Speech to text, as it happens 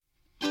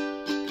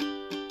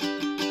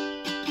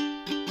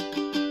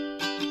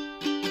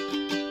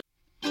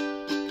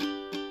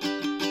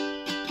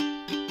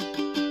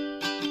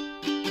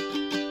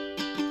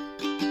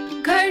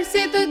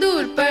तो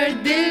दूर पर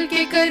दिल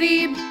के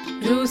करीब,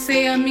 रूह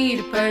से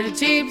अमीर पर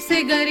जेब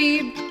से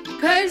गरीब।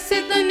 घर से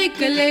तो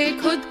निकले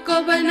खुद को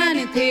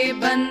बनाने थे,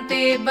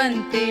 बनते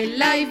बनते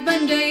लाइफ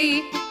बन गई।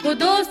 वो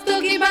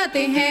दोस्तों की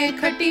बातें हैं,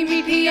 खट्टी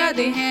मीठी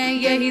यादें हैं,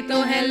 यही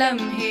तो है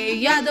लम्हे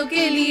यादों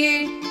के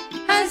लिए।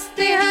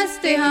 हंसते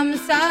हंसते हम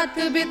साथ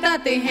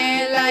बिताते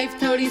हैं,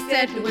 लाइफ थोड़ी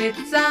set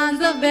with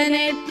sounds of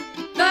Bennett.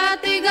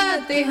 गाते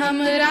गाते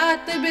हम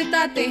रात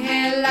बिताते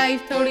हैं,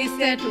 लाइफ थोड़ी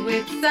set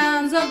with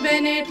sounds of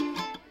Bennett.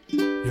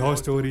 Your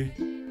story,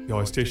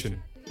 your station.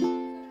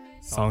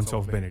 Sounds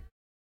of Bennett.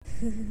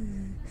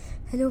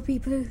 Hello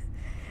people,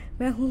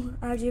 मैं हूँ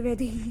आरजे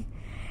वैदी।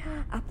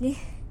 आपने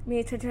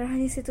मेरे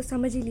थरथराने से तो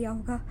समझ ही लिया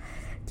होगा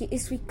कि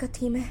इस वीक का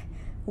थीम है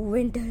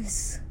विंटर्स।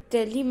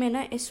 दिल्ली में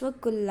ना इस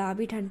वक्त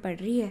गुलाबी ठंड पड़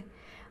रही है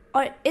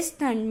और इस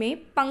ठंड में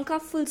पंखा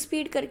फुल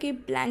स्पीड करके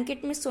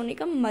ब्लैंकेट में सोने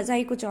का मज़ा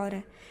ही कुछ और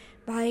है।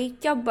 भाई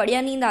क्या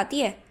बढ़िया नींद आती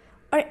है।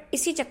 और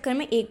इसी चक्कर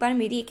में एक बार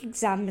मेरी एक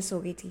एग्ज़ाम मिस हो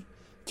गई थी,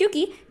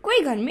 क्योंकि कोई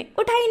घर में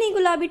उठा ही नहीं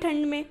गुलाबी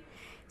ठंड में।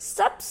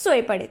 सब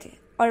सोए पड़े थे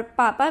और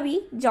पापा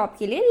भी जॉब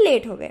के लिए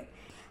लेट हो गए।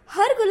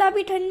 हर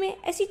गुलाबी ठंड में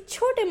ऐसी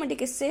छोटे मोटे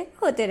किस्से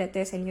होते रहते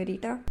हैं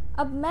सेन्योरिटा।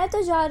 अब मैं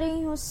तो जा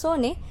रही हूँ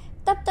सोने,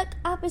 तब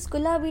तक आप इस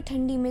गुलाबी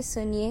ठंडी में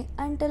सुनिए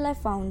until I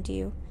found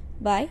you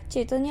bye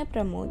चैतन्य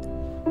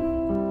प्रमोद।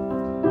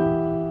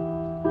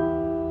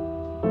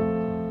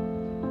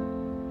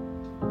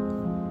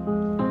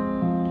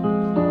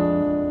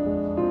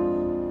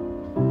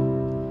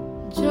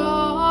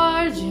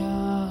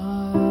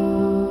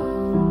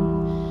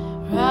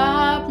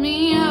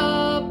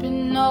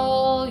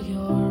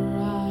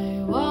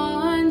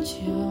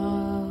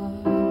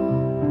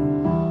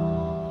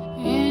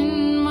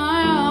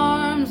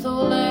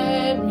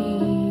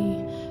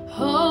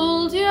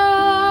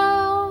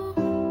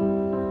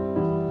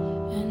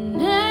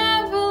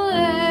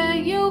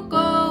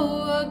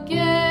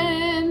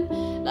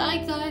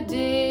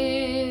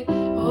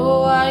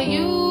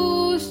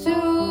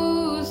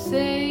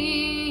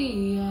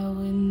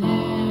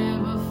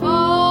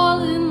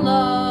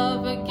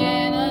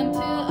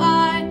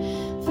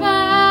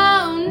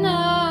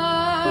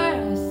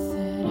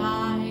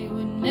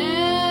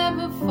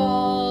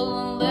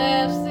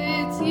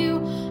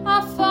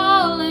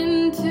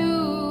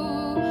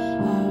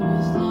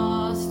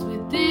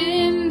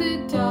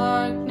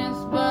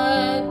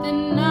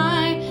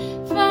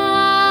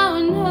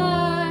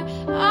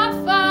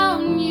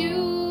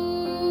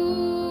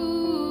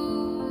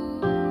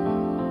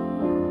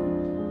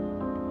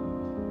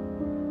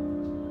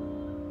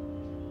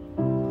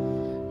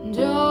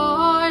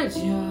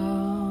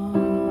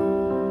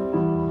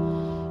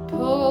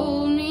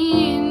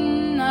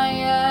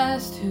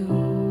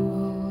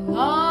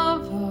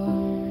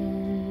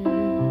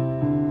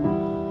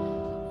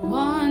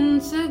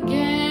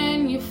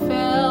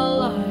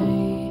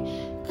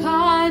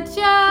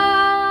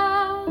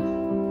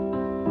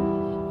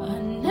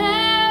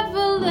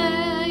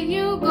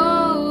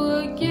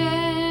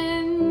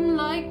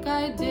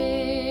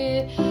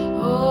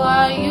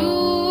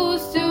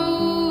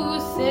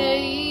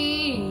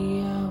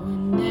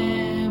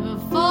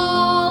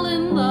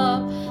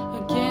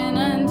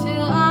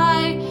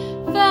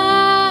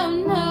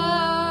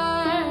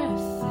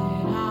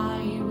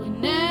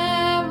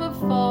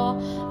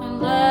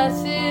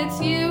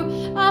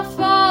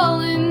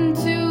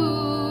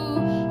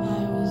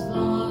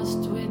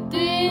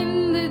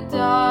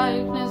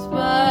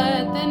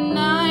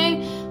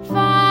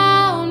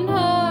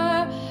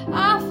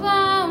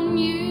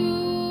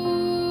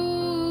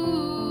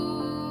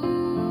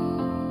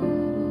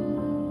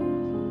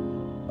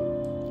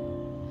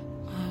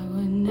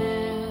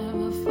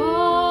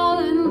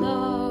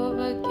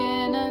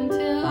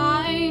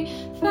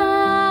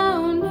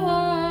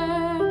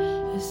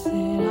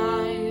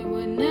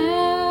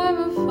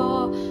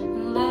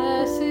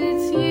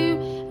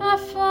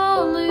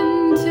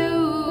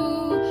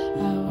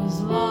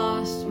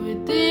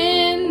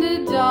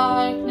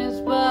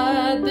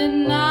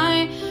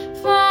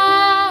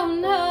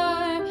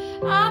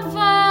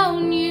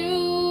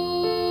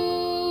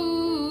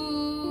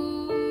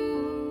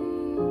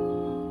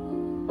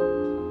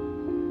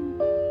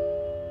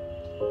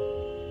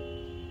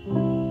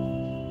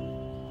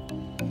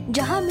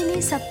 जहाँ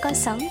मिले सबका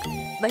संग,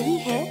 वही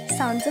है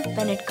साउंड्स ऑफ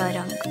बेनेट का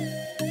रंग।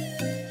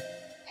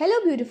 Hello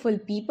beautiful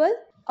people,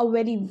 a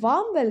very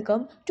warm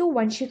welcome to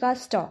Vanshika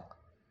talk.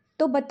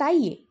 तो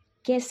बताइए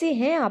कैसे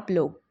हैं आप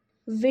लोग।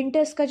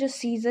 विंटर्स का जो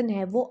सीज़न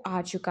है वो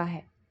आ चुका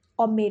है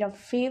और मेरा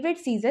फेवरेट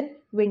सीज़न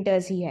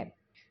विंटर्स ही है।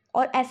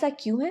 और ऐसा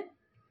क्यों है?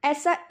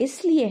 ऐसा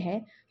इसलिए है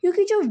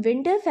क्योंकि जो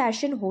विंटर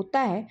फैशन होता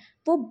है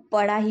वो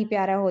बड़ा ही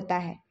प्यारा होता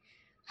है।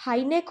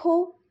 हाई नेक हो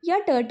या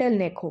टर्टल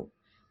नेक हो,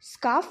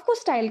 स्कार्फ को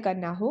स्टाइल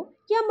करना हो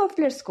या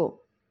मफलर्स को,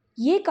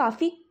 ये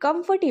काफ़ी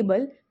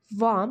कंफर्टेबल,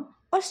 वार्म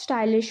और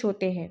स्टाइलिश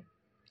होते हैं।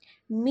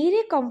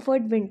 मेरे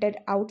कंफर्ट विंटर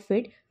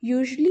आउटफिट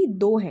यूजुअली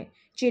 2 हैं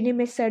जिन्हें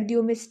मैं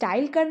सर्दियों में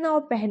स्टाइल करना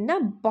और पहनना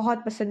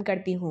बहुत पसंद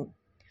करती हूँ,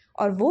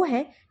 और वो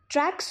हैं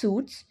ट्रैक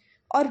सूट्स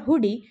और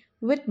hoodie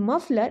with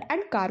muffler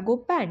and cargo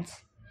pants.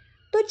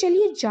 तो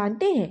चलिए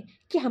जानते हैं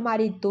कि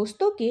हमारे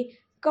दोस्तों के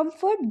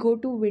comfort go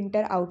to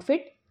winter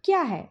outfit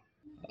क्या है?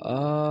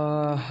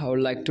 I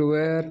would like to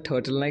wear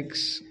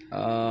turtlenecks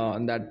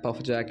and that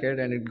puffer jacket,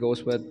 and it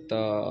goes with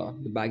the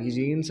baggy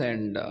jeans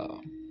and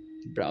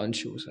brown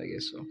shoes, I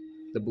guess so.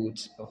 The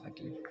boots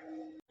perfectly.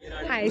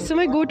 Hi, so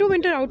my go-to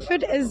winter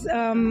outfit is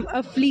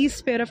a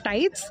fleece pair of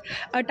tights,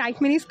 a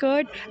tight mini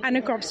skirt, and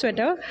a crop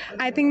sweater.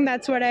 I think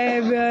that's what I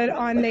wear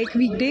on like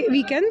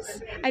weekends.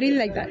 I really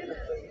like that.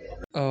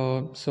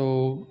 So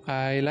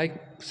I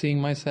like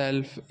seeing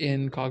myself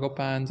in cargo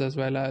pants as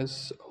well as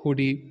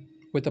hoodie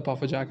with a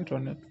puffer jacket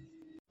on it.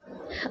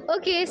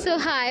 Okay, so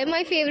hi,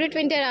 my favorite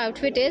winter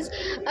outfit is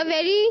a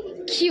very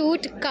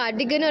cute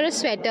cardigan or a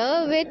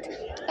sweater with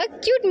a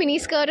cute mini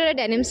skirt or a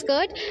denim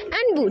skirt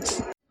and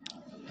boots.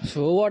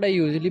 So what I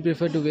usually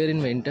prefer to wear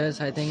in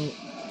winters, I think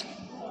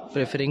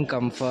preferring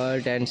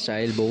comfort and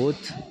style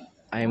both.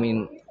 I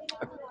mean,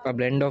 a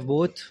blend of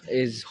both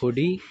is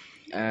hoodie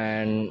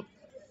and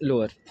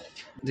lower.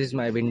 This is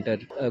my winter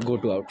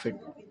go-to outfit.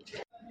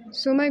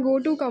 So my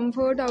go-to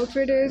comfort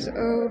outfit is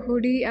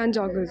hoodie and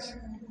joggers.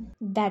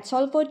 That's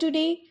all for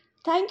today.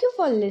 Thank you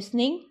for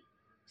listening.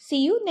 See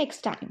you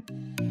next time.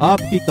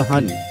 आपकी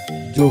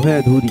कहानी जो है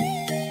अधूरी,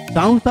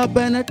 sounds of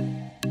Bennett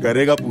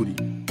करेगा पूरी.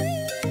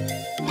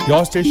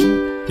 Your station,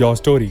 your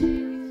story.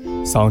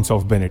 Sounds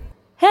of Bennett.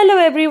 Hello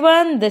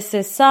everyone, this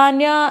is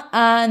Sanya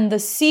and the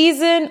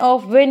season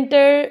of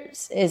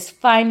winters is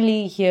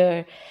finally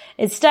here.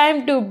 It's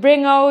time to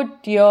bring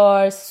out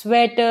your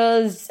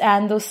sweaters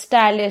and those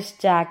stylish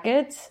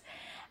jackets.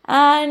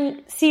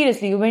 And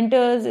seriously,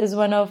 winters is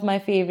one of my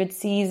favorite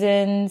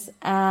seasons,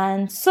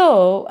 and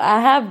so I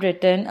have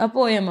written a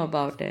poem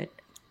about it.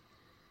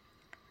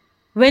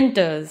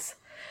 Winters,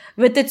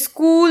 with its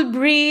cool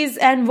breeze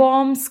and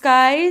warm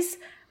skies,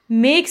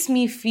 makes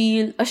me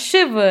feel a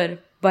shiver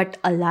but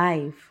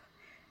alive.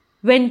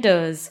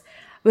 Winters,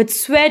 with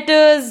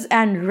sweaters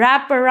and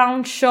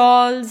wrap-around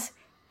shawls,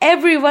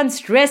 everyone's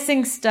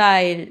dressing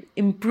style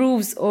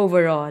improves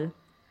overall.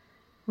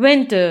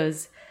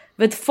 Winters,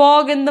 with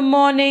fog in the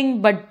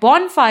morning but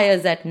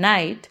bonfires at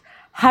night,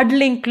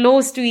 huddling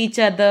close to each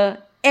other,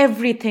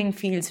 everything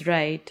feels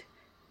right.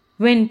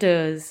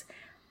 Winters,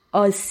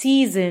 a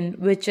season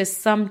which is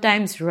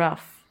sometimes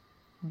rough,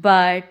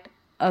 but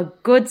a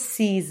good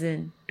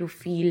season to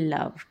feel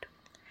loved.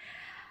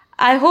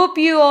 I hope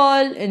you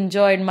all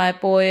enjoyed my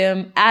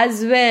poem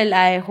as well.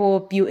 I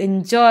hope you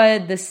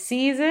enjoyed this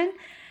season.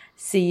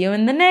 See you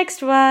in the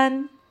next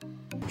one.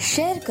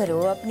 Share करो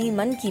अपनी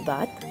मन की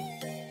बात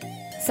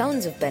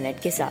sounds of Bennett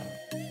के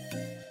साथ.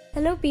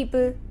 Hello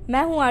people,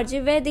 मैं हूँ RJ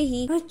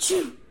Vaidehi.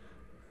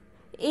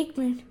 एक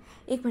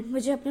मिनट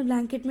मुझे अपने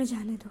ब्लैंकेट में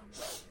जाने दो.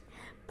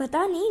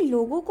 पता नहीं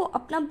लोगों को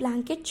अपना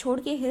ब्लैंकेट छोड़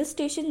के हिल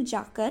स्टेशन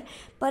जाकर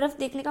बर्फ़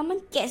देखने का मन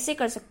कैसे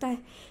कर सकता है.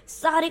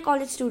 सारे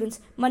कॉलेज स्टूडेंट्स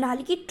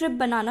मनाली की ट्रिप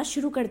बनाना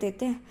शुरू कर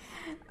देते हैं.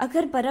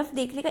 अगर बर्फ़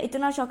देखने का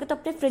इतना शौक है तो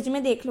अपने फ्रिज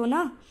में देख लो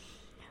ना.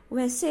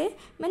 वैसे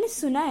मैंने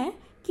सुना है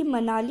कि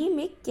मनाली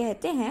में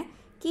कहते हैं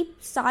कि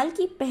साल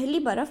की पहली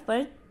बर्फ़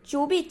पर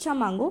जो भी इच्छा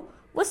मांगो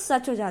वो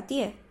सच हो जाती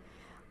है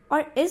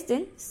और इस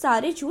दिन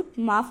सारे झूठ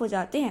माफ़ हो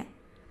जाते हैं.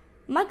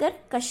 मगर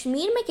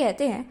कश्मीर में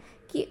कहते हैं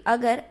कि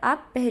अगर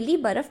आप पहली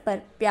बर्फ़ पर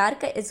प्यार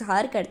का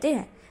इजहार करते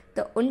हैं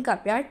तो उनका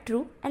प्यार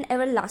ट्रू एंड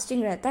एवर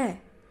लास्टिंग रहता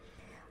है.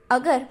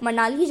 अगर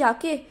मनाली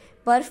जाके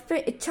बर्फ़ पे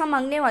इच्छा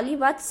मांगने वाली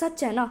बात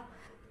सच है ना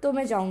तो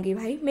मैं जाऊंगी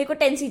भाई. मेरे को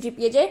 10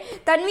 CGPA चाहिए.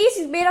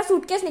 तन्वीर मेरा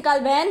सूटकेस निकाल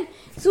बहन.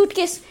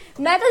 सूटकेस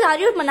मैं तो जा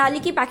रही हूँ मनाली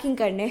की पैकिंग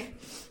करने.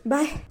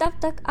 बाय. तब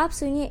तक आप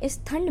सुनिए इस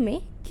ठंड में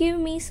give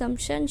me some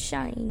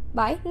sunshine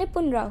bye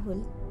निपुण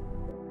राहुल.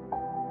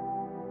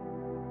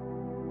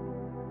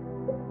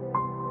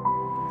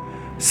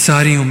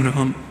 सारी उम्र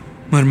हम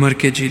मर मर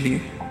के जी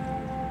लिए,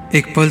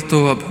 एक पल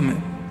तो अब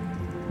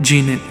हमें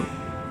जीने दो,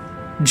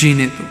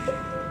 जीने दो.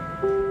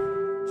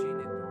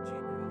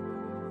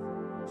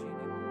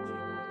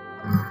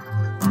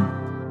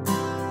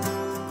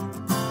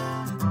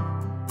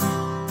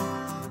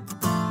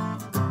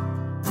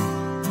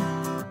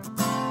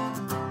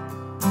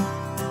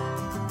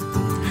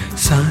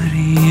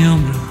 सारी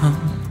उम्र हम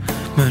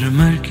मर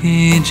मर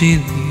के जी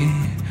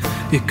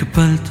लिए, एक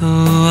पल तो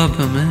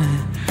अब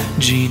हमें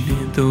जीने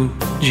दो,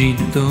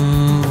 जीने दो.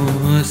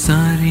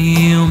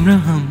 सारी उम्र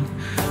हम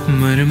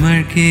मर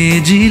मर के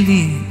जी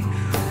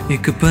लिए,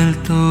 एक पल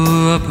तो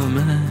अब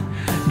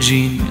हमें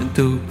जीने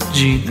दो,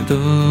 जीने दो.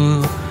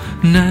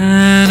 ना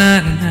ना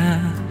ना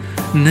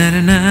ना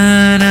ना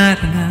ना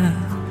ना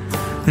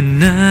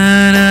na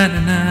na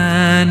na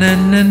na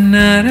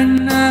na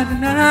na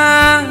na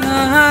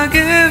na.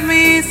 Give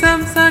me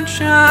some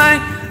sunshine,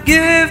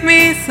 give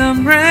me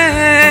some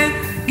rain,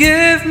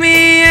 give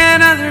me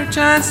another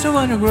chance to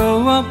wanna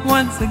grow up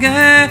once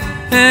again.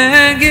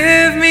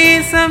 Give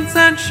me some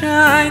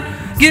sunshine,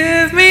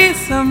 give me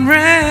some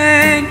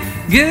rain,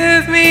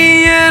 give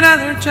me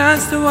another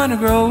chance to wanna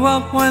grow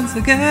up once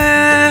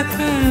again.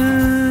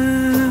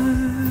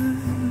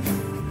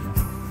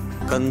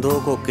 कंधों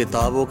को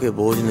किताबों के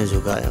बोझ ने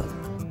झुकाया,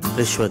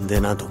 रिश्वत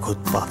देना तो खुद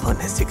पापा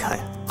ने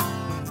सिखाया.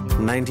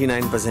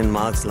 99%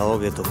 मार्क्स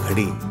लाओगे तो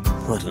घड़ी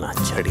वरना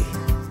छड़ी.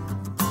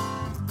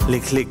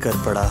 लिख लिख कर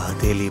पड़ा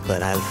हथेली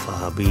पर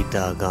अल्फा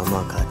बीटा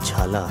गामा का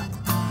छाला।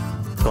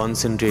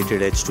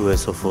 कॉन्सेंट्रेटेड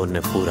H2SO4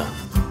 ने पूरा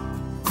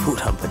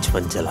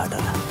बचपन जला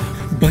डाला।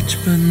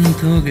 बचपन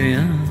तो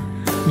गया,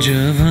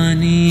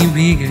 जवानी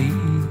भी गई,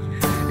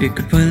 एक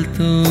पल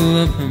तो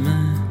अब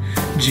हमें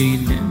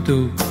जीने दो।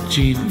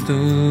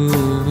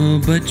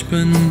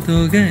 बचपन तो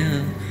गया,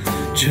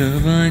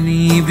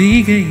 जवानी भी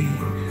गई,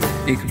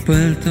 एक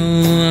पल तो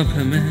अब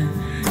हमें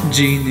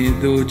जीने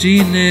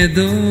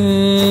दो।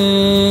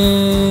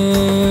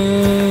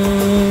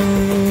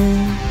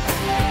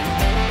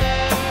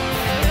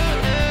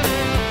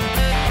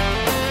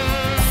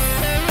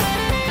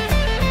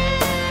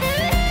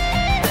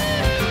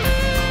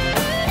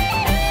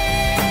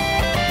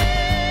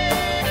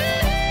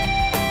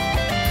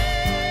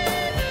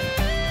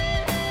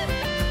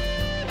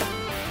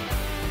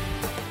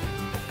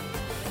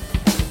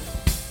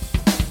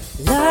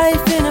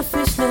 Life in a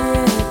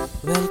fishnet.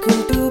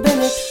 Welcome to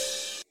Bennett.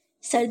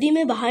 सर्दी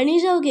में बाहर नहीं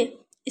जाओगे,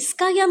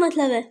 इसका क्या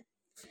मतलब है?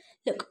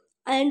 Look,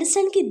 I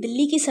understand कि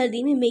दिल्ली की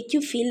सर्दी में make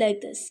you feel like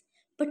this,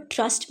 but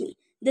trust me,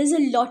 there's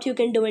a lot you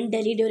can do in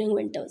Delhi during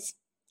winters.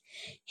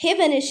 Hey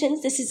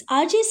Venetians, this is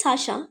RJ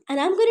Sasha, and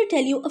I'm going to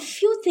tell you a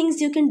few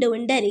things you can do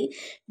in Delhi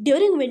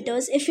during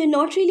winters if you're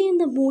not really in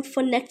the mood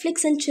for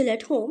Netflix and chill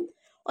at home,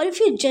 or if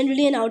you're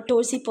generally an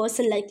outdoorsy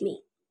person like me.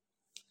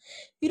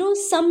 You know,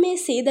 some may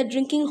say that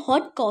drinking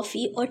hot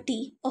coffee or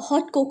tea or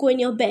hot cocoa in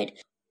your bed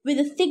with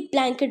a thick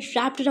blanket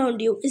wrapped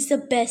around you is the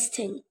best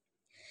thing.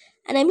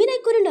 And I mean, I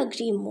couldn't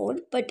agree more,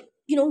 but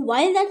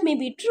while that may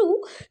be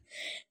true,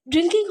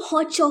 drinking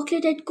hot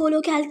chocolate at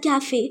Colocal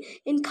Cafe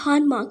in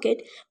Khan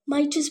Market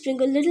might just bring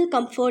a little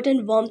comfort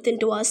and warmth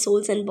into our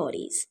souls and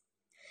bodies.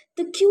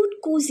 The cute,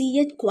 cozy,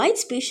 yet quite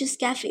spacious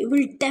cafe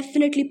will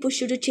definitely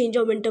push you to change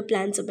your winter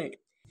plans a bit.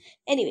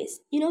 Anyways,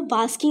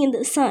 basking in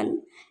the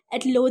sun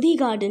at Lodhi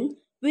Garden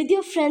with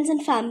your friends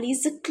and family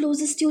is the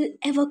closest you'll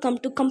ever come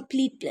to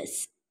complete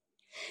bliss.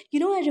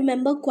 I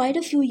remember quite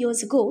a few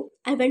years ago,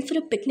 I went for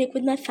a picnic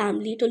with my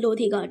family to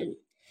Lodhi Garden.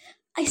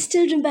 I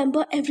still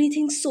remember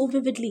everything so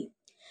vividly.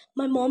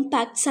 My mom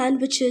packed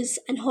sandwiches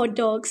and hot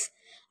dogs.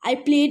 I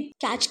played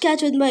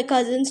catch with my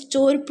cousins,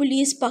 chor,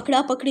 police,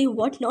 pakda, pakdi,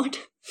 whatnot.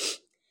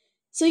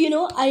 So,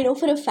 I know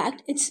for a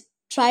fact it's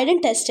tried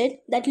and tested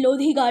that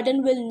Lodhi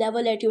Garden will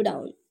never let you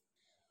down.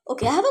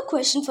 Okay, I have a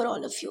question for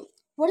all of you.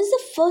 What is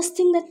the first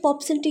thing that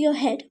pops into your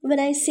head when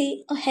I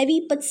say a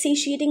heavy but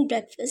satiating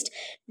breakfast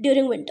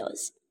during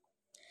winters?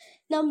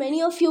 Now,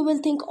 many of you will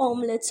think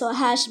omelets or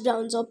hash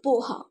browns or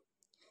poha.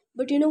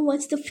 But you know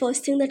what's the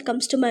first thing that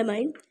comes to my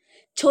mind?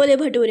 Chole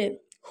bhature.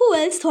 Who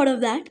else thought of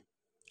that?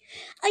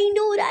 I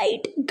know,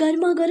 right?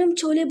 Garma garam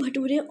chole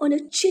bhature on a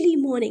chilly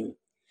morning.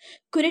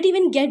 Could it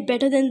even get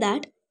better than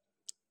that?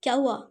 Kya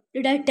hua?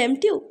 Did I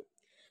tempt you?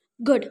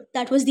 Good,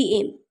 that was the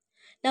aim.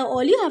 Now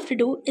all you have to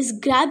do is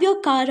grab your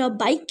car or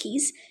bike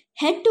keys,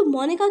 head to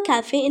Monica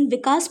Cafe in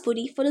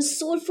Vikaspuri for a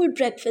soulful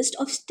breakfast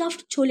of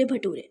stuffed chole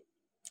bhature.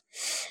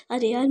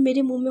 अरे यार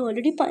मेरे मुंह में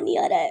already पानी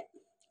आ रहा है.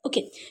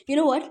 Okay, you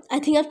know what? I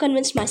think I've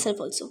convinced myself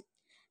also.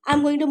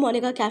 I'm going to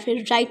Monica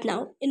Cafe right now.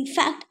 In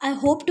fact, I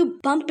hope to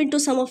bump into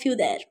some of you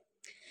there.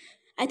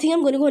 I think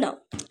I'm going to go now.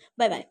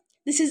 Bye-bye.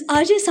 This is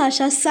RJ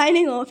Sasha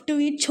signing off to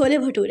eat chole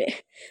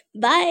bhature.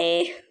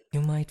 Bye!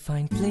 You might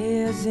find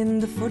players in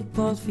the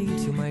football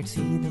fields, you might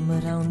see them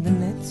around the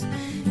nets.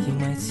 You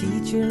might see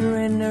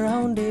children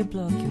around a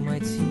block, you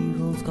might see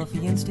rolls,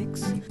 coffee and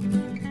sticks.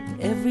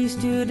 Every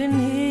student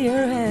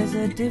here has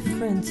a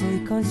different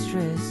take on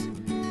stress.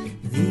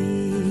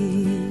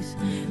 These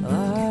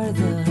are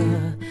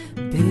the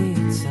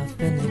bits of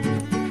Bennett.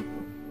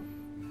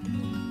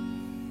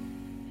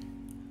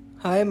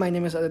 Hi, my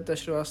name is Aditya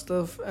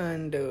Srivastav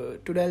and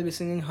today I'll be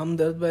singing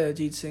Hamdard by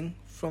Ajit Singh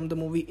from the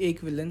movie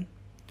Ek Villain.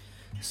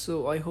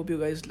 So I hope you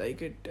guys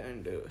like it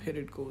and here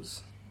it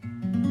goes.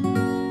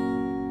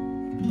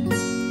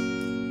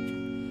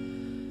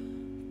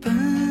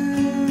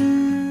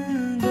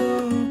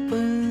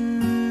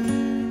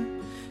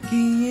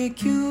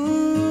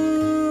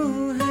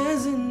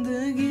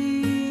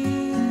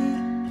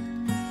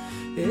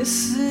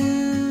 इस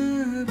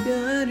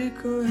प्यार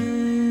को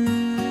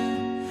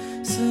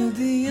है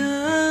सदियाँ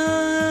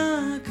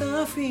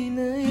काफी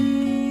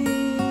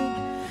नहीं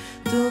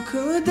तो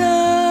खुदा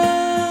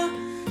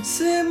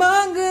से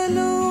मांग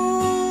लूं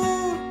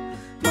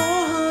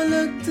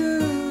मोहलत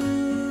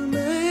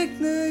में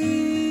एक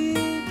नहीं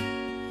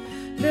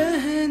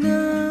रहना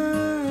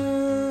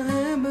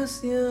है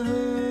बस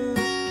यहाँ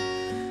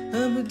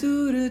अब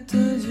दूर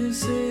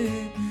तुझसे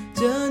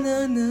जाना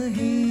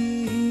नहीं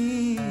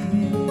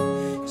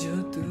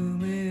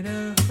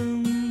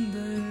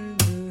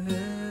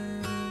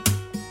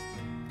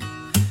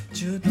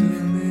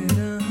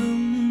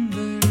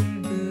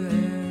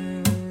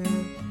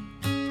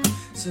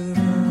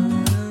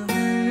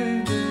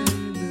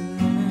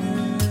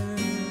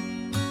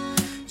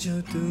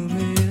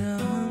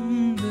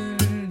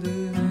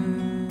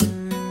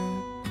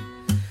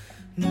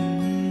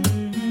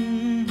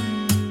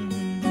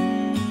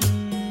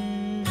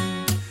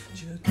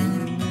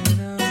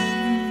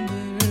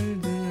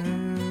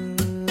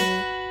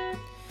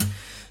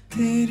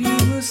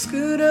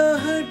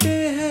मुस्कुराहटे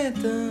है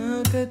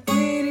ताकत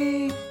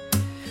मेरी,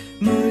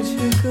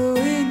 मुझको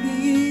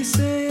इन्हीं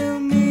से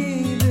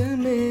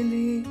उम्मीद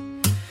मिली।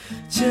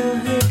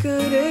 चाहे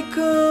करे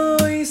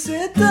कोई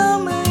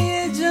सितम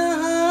ये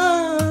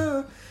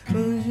जहां,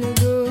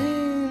 मुझको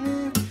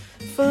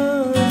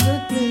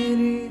हिफाजत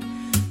मेरी।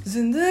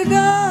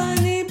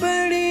 जिंदगानी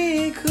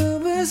बड़ी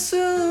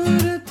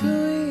खूबसूरत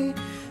हुई,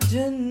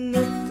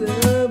 जन्नत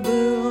अब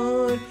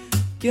और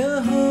क्या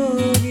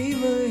होगी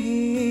वही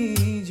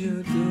जो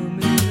तू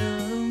मेरा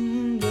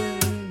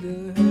हमदर्द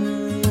है,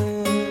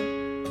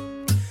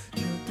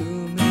 जो तू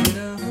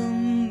मेरा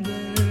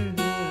हमदर्द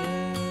है।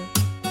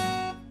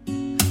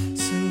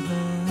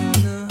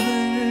 सुहाना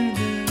हर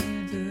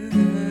दर्द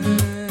है,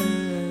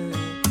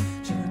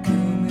 जो तू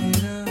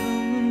मेरा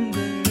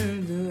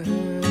हमदर्द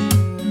है।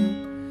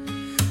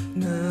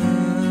 ना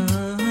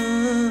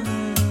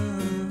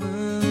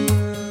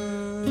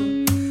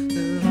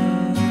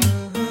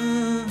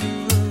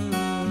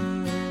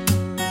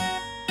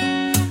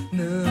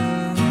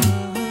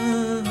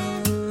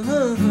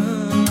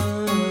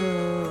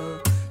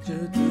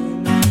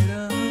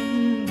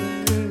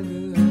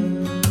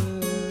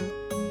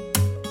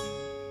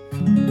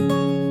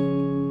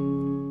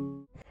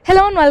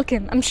Hello and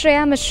welcome. I'm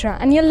Shreya Mishra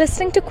and you're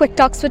listening to Quick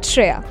Talks with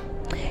Shreya.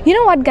 You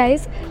know what,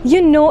 guys?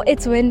 You know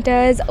it's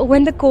winters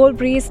when the cold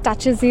breeze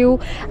touches you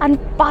and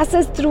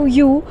passes through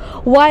you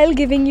while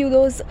giving you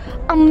those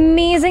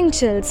amazing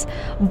chills.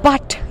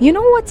 But you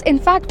know what's in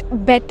fact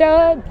better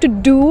to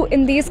do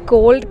in these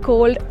cold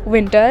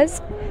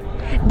winters?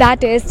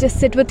 That is just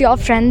sit with your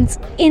friends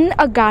in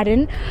a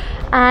garden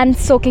and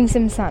soaking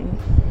some sun.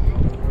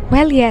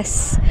 Well,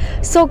 yes,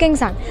 soaking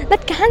sun.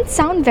 That can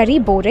sound very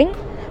boring.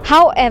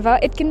 However,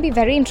 it can be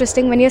very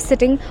interesting when you're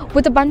sitting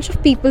with a bunch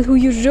of people who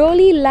you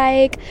really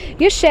like,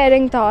 you're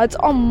sharing thoughts,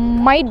 or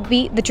might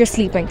be that you're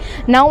sleeping.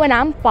 Now, when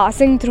I'm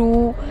passing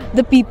through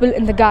the people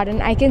in the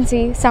garden, I can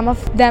see some of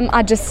them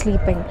are just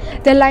sleeping.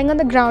 They're lying on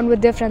the ground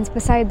with their friends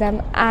beside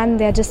them and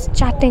they're just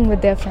chatting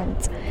with their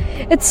friends.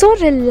 It's so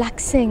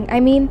relaxing. I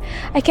mean,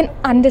 I can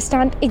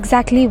understand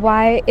exactly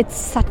why it's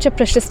such a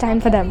precious time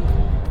for them.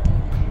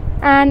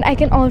 And I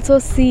can also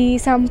see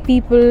some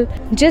people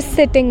just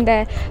sitting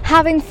there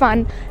having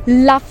fun,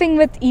 laughing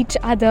with each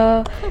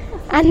other,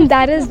 and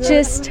that is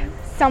just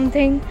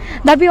something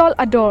that we all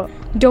adore,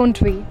 don't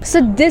we?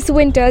 So this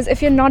winters,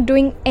 if you're not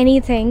doing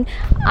anything,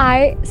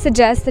 I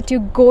suggest that you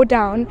go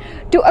down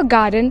to a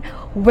garden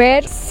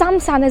where some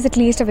sun is at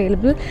least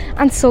available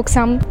and soak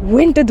some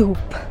winter dhoop.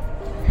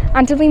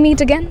 Until we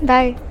meet again,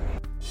 bye.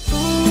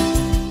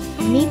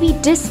 Maybe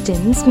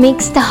distance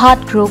makes the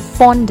heart grow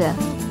fonder,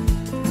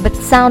 but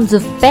Sounds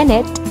of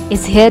Bennett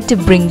is here to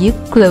bring you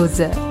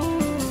closer.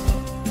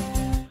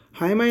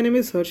 Hi, my name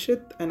is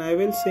Harshit and I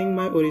will sing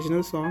my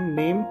original song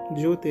named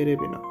Jo Tere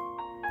Bina.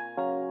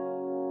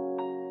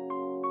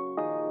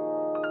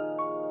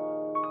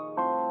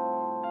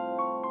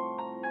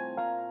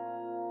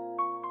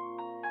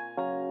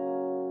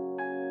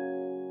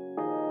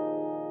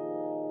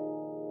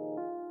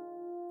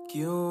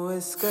 क्यों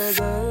इस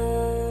कदर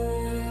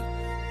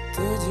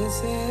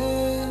तुझसे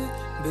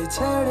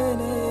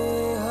बिछड़ने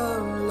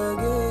हम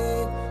लगे,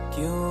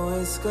 क्यों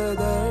इस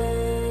कदर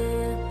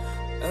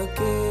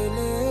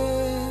अकेले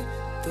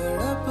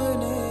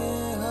तड़पने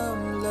हम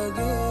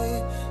लगे,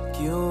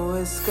 क्यों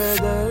इस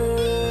कदर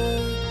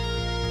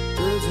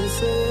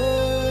तुझसे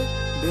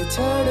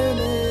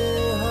बिछड़ने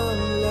हम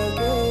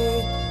लगे,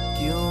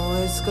 क्यों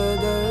इस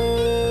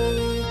कदर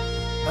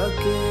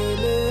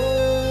अकेले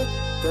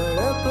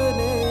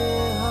तड़पने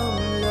हम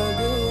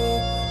लगे।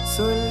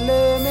 सुन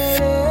ले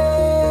मेरे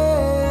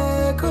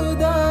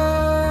खुदा,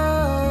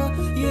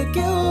 ये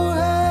क्यों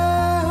है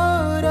हो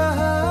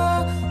रहा,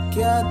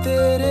 क्या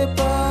तेरे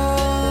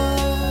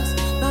पास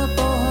न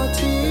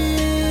पहुंची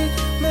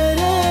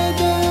मेरे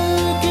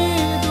दिल की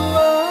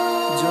दुआ।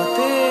 जो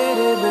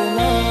तेरे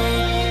बिना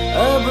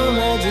अब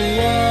मैं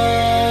जिया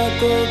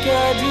तो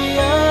क्या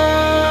जिया,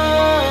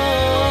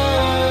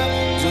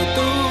 जो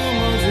तू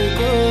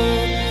मुझको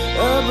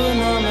अब न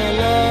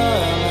मिला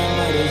मैं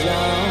मर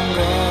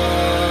जाऊंगा।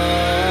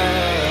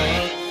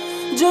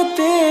 जो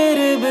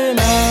तेरे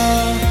बिना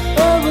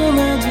अब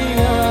मैं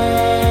जिया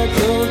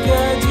तो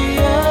क्या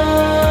जिया,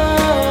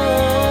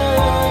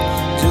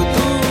 जो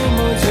तू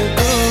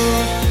मुझको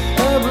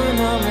अब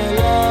न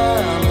मिला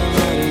मैं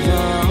मर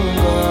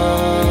जाऊंगा।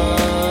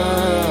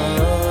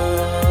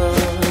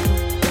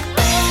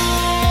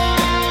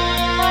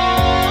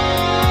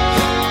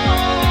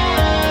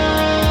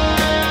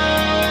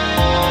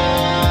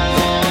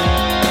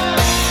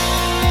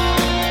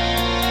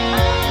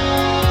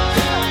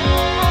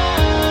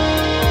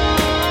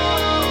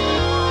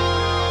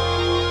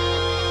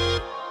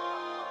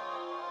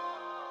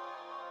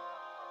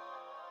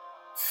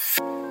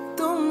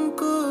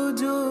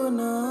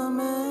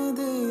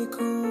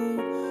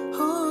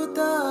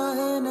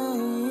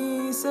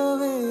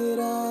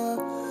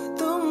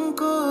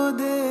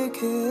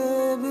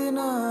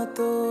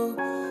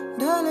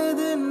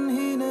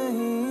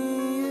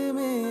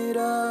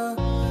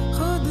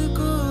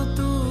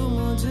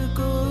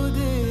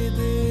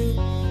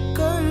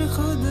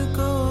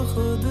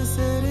 खुद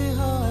से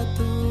रिहा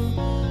तू,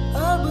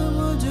 अब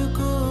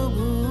मुझको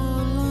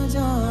भूल न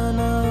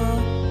जाना।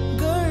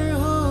 गर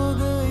हो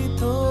गई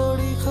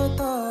थोड़ी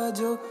खता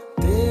जो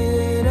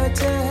तेरा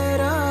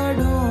चेहरा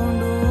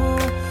ढूंढूं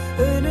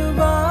इन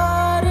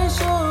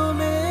बारिशों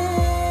में,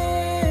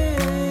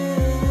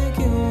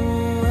 क्यों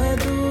है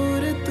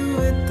दूर तू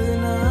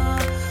इतना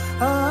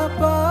आ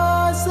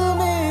पास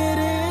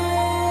मेरे।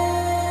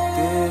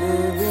 तेरे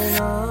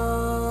बिना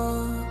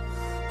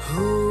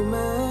हूँ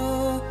मैं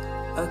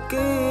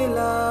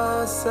अकेला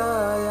सा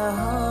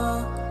यहाँ,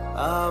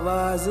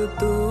 आवाज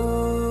तू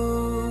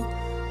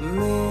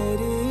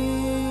मेरी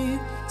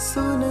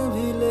सुन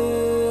भी ले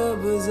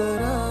अब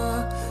जरा,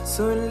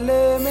 सुन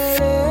ले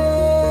मेरे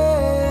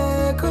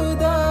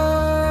खुदा।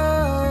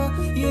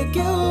 ये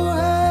क्यों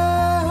है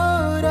हो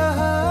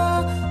रहा,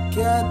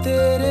 क्या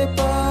तेरे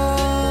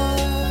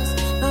पास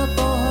न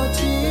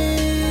पहुंची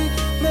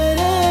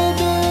मेरे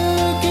दिल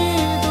की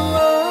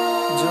दुआ।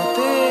 जो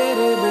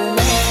तेरे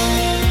बिना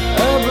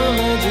अब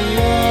मैं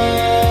जिया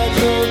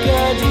तो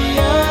क्या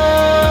जिया,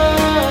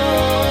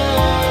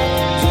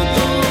 जो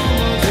तू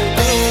मुझे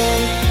दे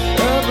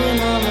अब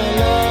न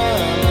मिला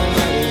मैं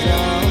मर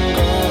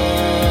जाऊंगा।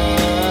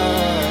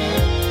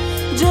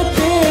 जो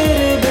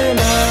तेरे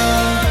बिना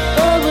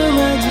अब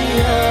मैं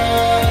जिया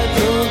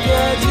तो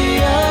क्या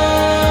जिया,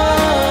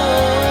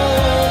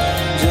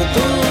 जो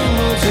तू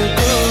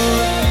मुझको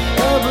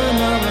अब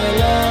न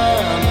मिला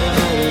मैं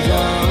मर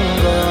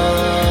जाऊंगा।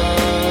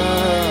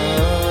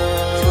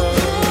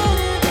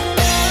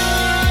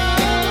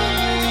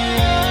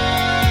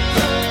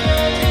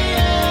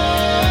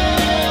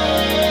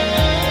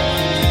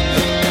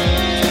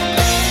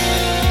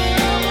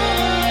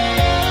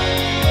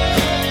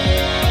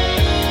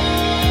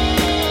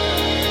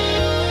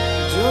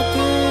 जो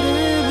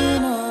तेरे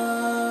बिना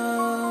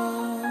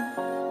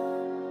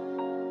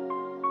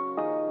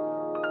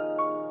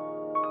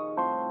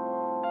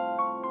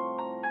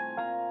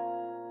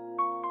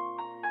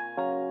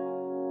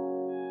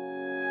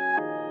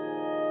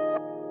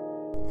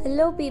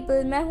हेलो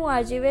पीपल, मैं हूँ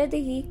आरजे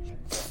वैदेही।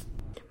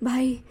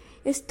 भाई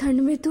इस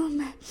ठंड में तो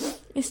मैं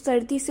इस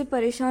सर्दी से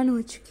परेशान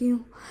हो चुकी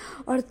हूँ,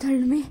 और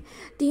ठंड में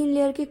 3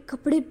 लेयर के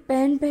कपड़े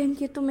पहन पहन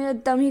के तो मेरा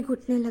दम ही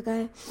घुटने लगा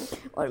है,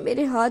 और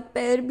मेरे हाथ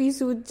पैर भी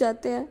सूज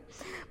जाते हैं।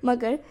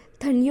 मगर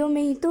ठंडियों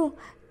में ही तो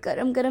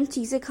गरम गरम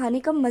चीज़ें खाने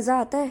का मज़ा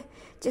आता है,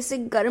 जैसे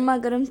गर्मा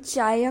गर्म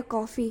चाय या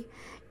कॉफ़ी।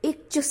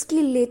 एक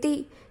चुस्की लेते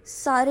ही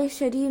सारे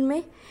शरीर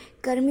में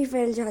गर्मी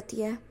फैल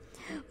जाती है।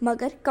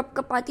 मगर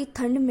कपकपाती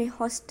ठंड में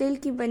हॉस्टल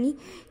की बनी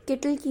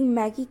केटल की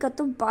मैगी का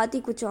तो बात ही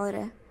कुछ और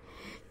है।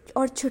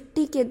 और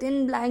छुट्टी के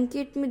दिन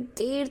ब्लैंकेट में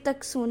देर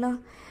तक सोना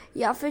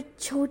या फिर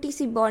छोटी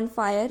सी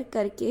बॉनफायर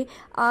करके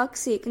आग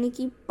सेकने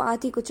की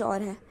बात ही कुछ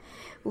और है।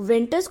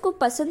 विंटर्स को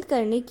पसंद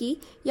करने की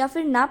या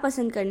फिर ना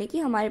पसंद करने की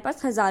हमारे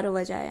पास हज़ारों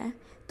वजह हैं,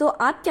 तो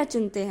आप क्या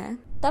चुनते हैं?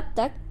 तब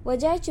तक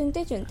वजह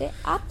चुनते चुनते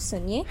आप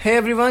सुनिए। Hey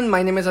everyone,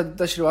 my name is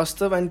Aditya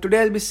Srivastav and today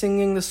I'll be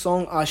singing the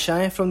song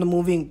Ashaएं from the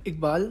movie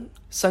Iqbal,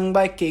 sung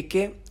by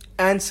KK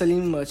and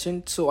Salim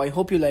Merchant. So I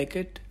hope you like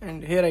it,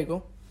 and here I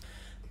go.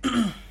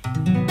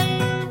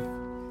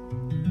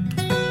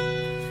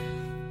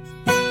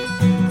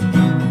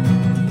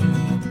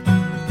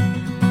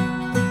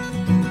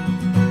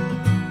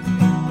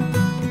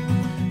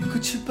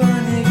 कुछ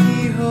पाने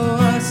की हो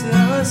आस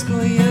आस,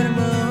 कोई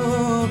अरमा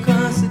हो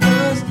खास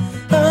खास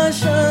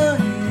आशाएं,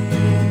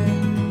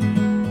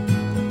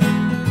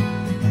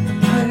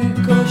 हर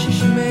कोशिश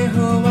में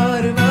हो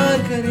बार बार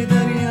कर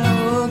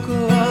दरियाओं को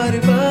बार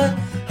बार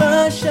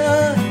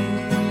आशाएं,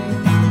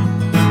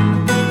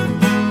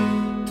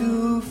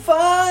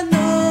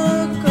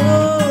 तूफानों को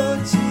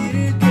चीर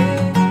के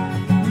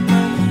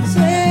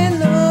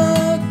मंजिलों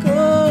को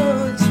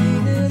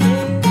छीन ले,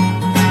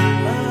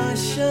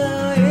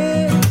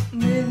 आशाएं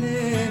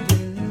मिले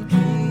दिल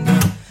की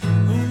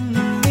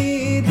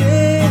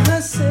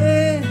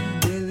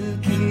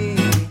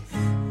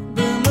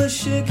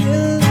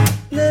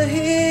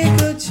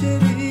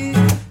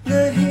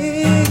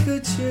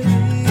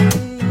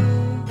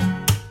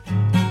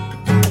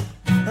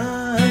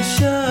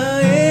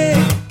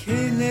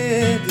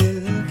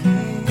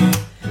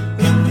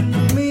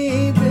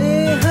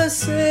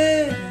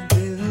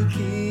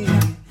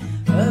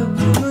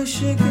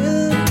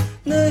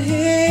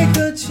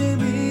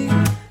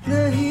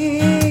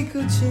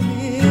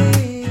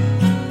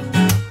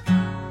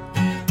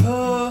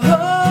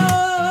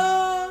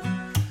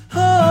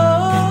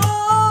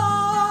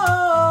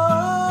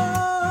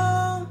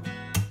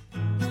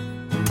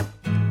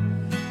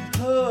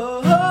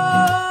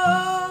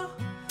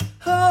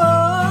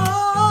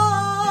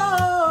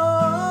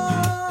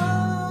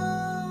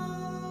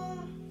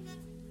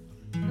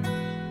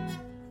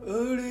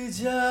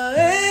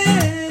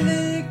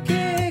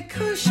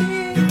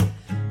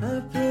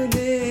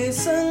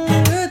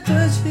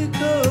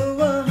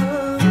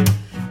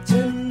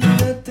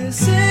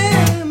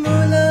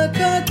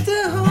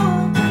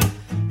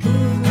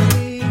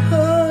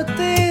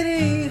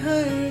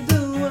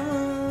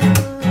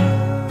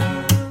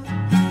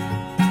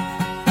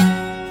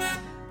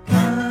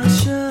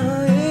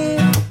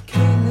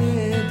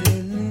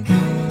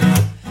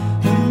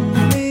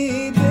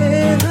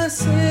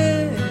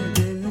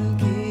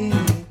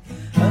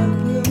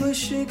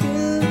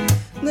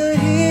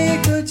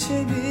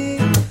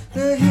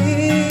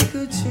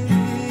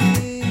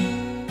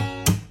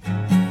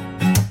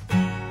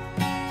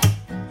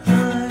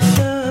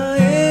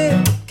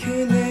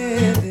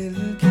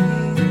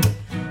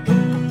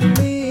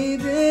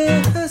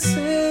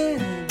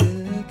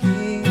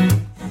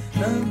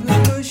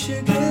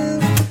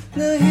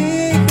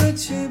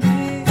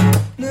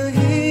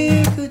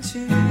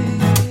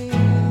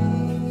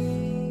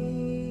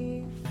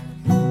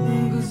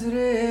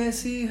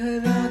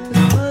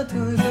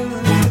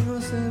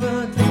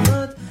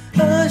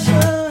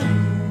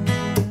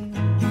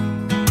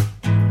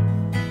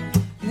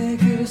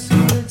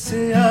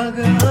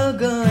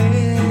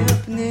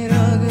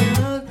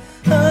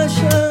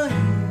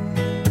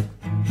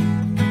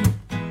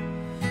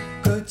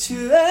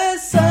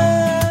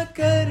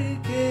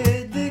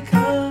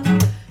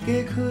कि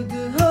खुद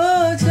हो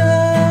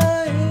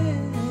जाए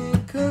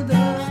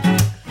खुदा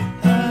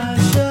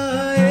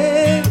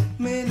आशाएं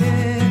मिले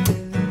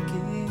दिल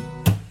की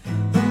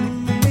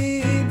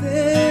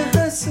उम्मीदें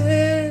हंसे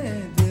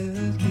दिल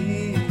की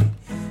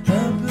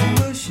अब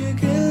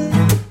मुश्किल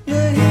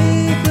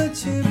नहीं कुछ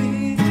भी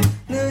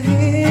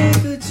नहीं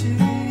कुछ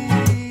भी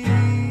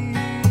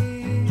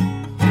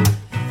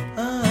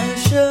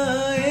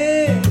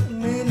आशाएं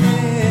मिले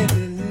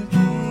दिल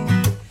की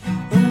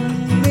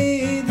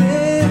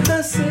उम्मीदें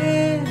हंसे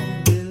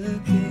दिल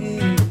की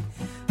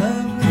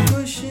अब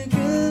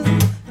मुश्किल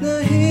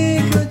नहीं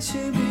कुछ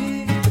भी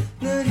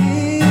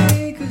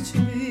नहीं कुछ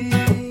भी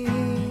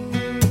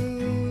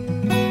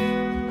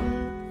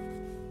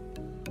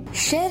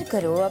शेयर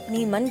करो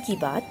अपनी मन की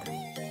बात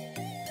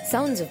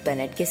साउंड्स ऑफ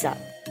बेनेट के साथ।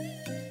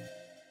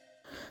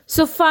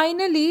 सो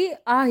फाइनली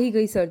आ ही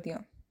गई सर्दियाँ,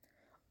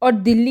 और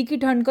दिल्ली की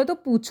ठंड का तो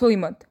पूछो ही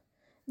मत,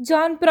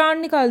 जान प्राण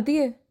निकालती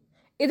है।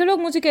 ये तो लोग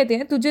मुझे कहते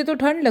हैं तुझे तो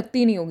ठंड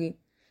लगती नहीं होगी,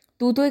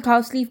 तू तो एक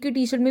हाफ स्लीव की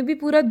टी शर्ट में भी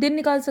पूरा दिन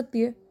निकाल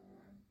सकती है।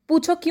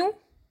 पूछो क्यों?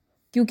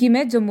 क्योंकि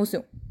मैं जम्मू से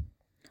हूँ।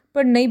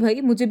 पर नहीं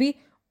भाई, मुझे भी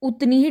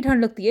उतनी ही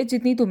ठंड लगती है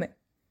जितनी तुम्हें।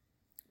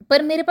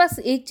 पर मेरे पास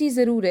एक चीज़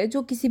ज़रूर है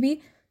जो किसी भी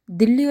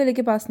दिल्ली वाले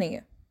के पास नहीं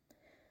है।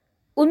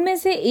 उनमें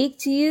से एक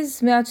चीज़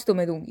मैं आज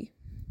तुम्हें दूंगी,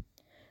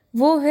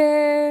 वो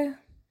है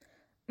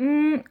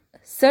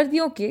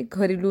सर्दियों के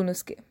घरेलू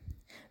नुस्खे।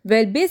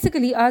 वेल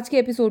बेसिकली आज के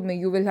एपिसोड में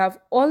you will have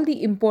all the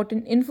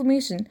important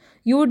information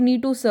you would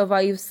need to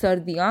survive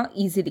सर्दियाँ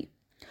ईजिली।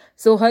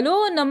 सो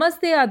हेलो,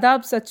 नमस्ते,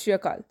 आदाब, सत श्री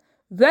अकाल।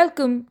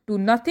 Welcome to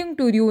nothing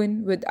to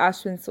ruin with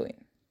Ashwin Soin.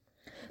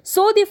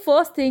 So the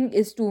first thing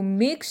is to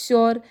make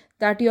sure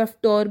that you have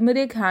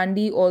turmeric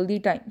handy all the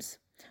times.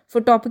 For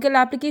topical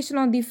application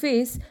on the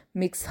face,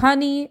 mix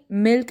honey,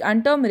 milk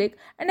and turmeric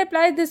and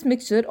apply this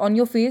mixture on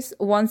your face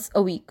once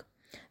a week.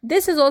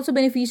 This is also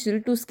beneficial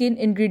to skin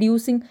in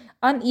reducing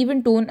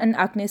uneven tone and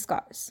acne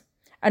scars.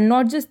 And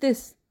not just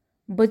this,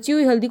 बची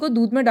हुई हल्दी को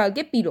दूध में डाल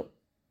के P low.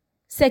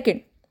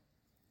 Second,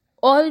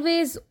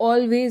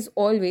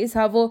 always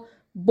have a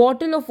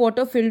bottle of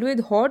water filled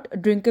with hot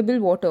drinkable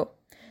water.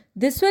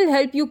 This will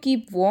help you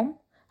keep warm,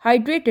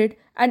 hydrated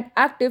and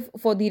active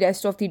for the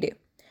rest of the day.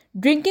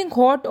 Drinking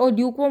hot or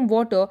lukewarm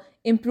water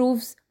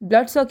improves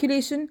blood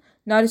circulation,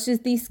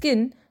 nourishes the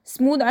skin,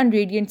 smooth and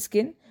radiant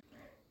skin,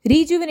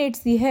 rejuvenates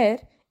the hair,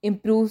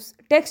 improves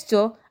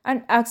texture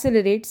and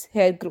accelerates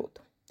hair growth.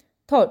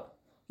 Third,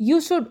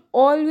 you should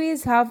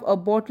always have a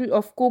bottle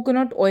of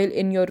coconut oil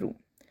in your room.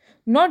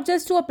 Not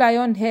just to apply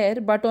on hair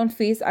but on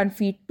face and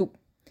feet too.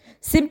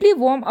 Simply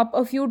warm up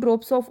a few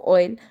drops of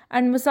oil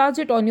and massage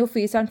it on your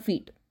face and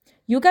feet.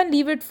 You can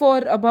leave it for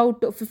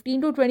about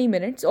 15 to 20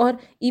 minutes or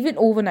even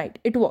overnight.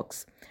 It works.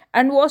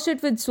 And wash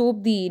it with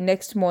soap the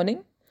next morning.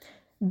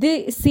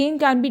 The same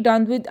can be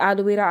done with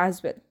aloe vera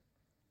as well.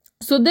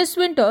 So this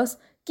winters,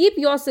 keep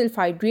yourself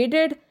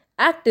hydrated,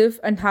 active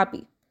and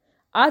happy.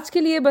 आज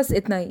के लिए बस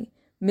इतना ही.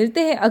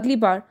 मिलते हैं अगली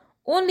बार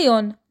only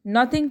on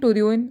Nothing to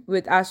Ruin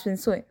with Ashwin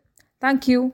Soin. Thank you.